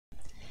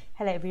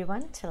Hello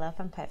everyone, Tilla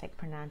from Perfect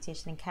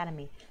Pronunciation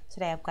Academy.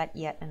 Today I've got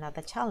yet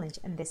another challenge,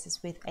 and this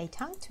is with a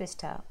tongue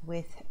twister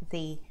with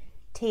the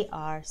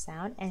TR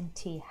sound and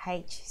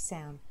TH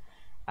sound.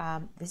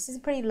 This is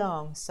pretty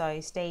long, so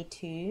stay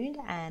tuned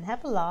and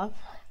have a laugh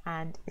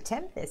and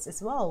attempt this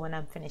as well when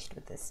I'm finished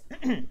with this.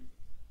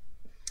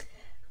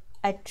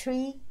 A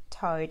tree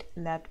toad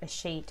loved a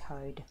she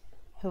toad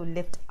who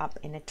lived up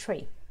in a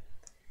tree.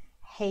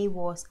 He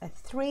was a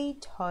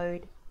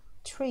three-toed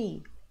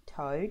tree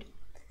toad,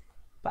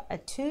 but a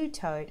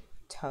two-toed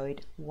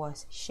toad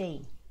was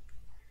she.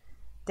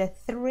 The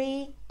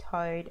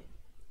three-toed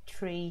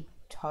tree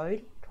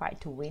toad tried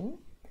to win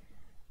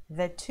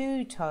the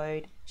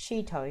two-toed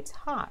she toad's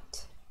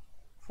heart,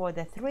 for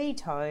the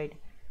three-toed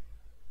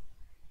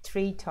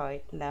tree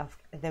toad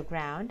left the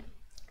ground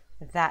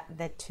that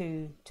the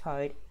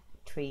two-toed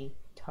tree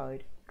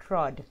toad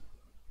trod.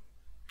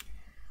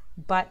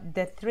 But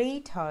the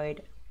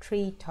three-toed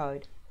tree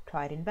toad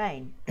tried in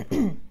vain.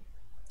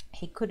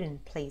 He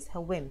couldn't please her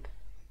whim.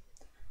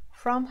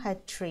 From her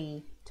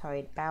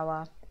tree-toed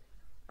bower,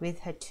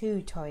 with her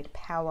two-toed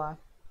power,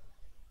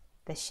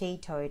 the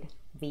she-toad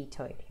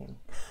vetoed him.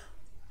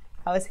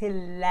 That was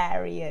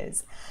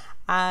hilarious.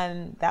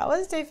 That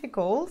was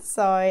difficult.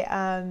 So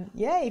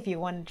yeah, if you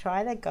want to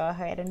try that, go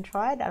ahead and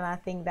try it. And I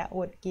think that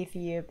would give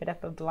you a bit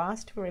of a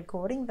blast for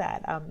recording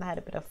that. I had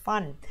a bit of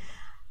fun.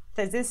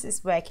 So this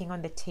is working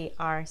on the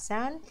TR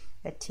sound,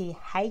 the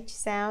TH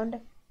sound,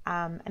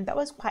 and that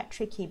was quite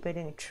tricky,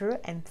 putting a true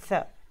and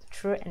th.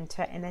 True and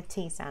t and a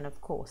T sound,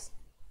 of course.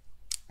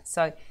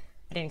 So I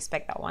didn't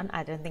expect that one.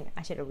 I don't think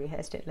I should have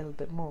rehearsed it a little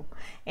bit more.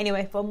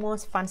 Anyway, for more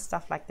fun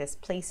stuff like this,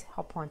 please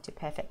hop on to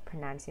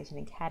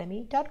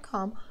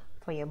perfectpronunciationacademy.com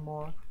for your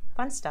more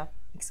fun stuff,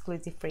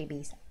 exclusive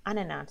freebies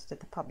unannounced to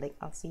the public.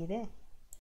 I'll see you there.